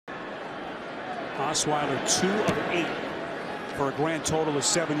Osweiler 2 of 8 for a grand total of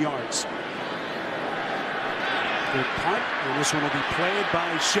 7 yards. Good punt, and this one will be played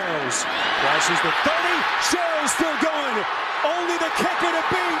by Sherels. Crosses the 30. Sherels still going. Only the kicker to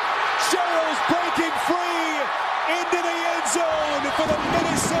beat. Sherels breaking free into the end zone for the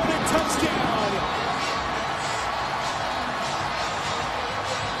Minnesota touchdown.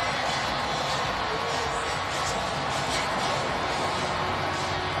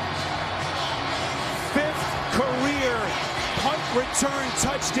 Career punt return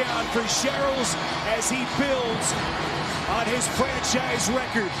touchdown for Sherels as he builds on his franchise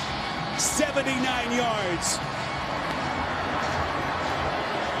record, 79 yards.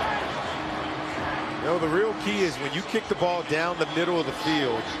 You know, the real key is when you kick the ball down the middle of the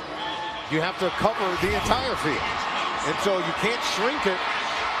field, you have to cover the entire field. And so you can't shrink it.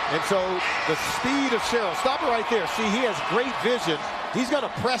 And so the speed of Sherels, stop it right there. See, he has great vision. He's going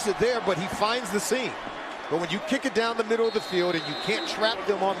to press it there, but he finds the seam. But when you kick it down the middle of the field and you can't trap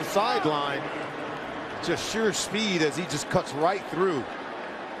them on the sideline, just sheer speed as he just cuts right through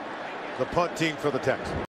the punt team for the Texans.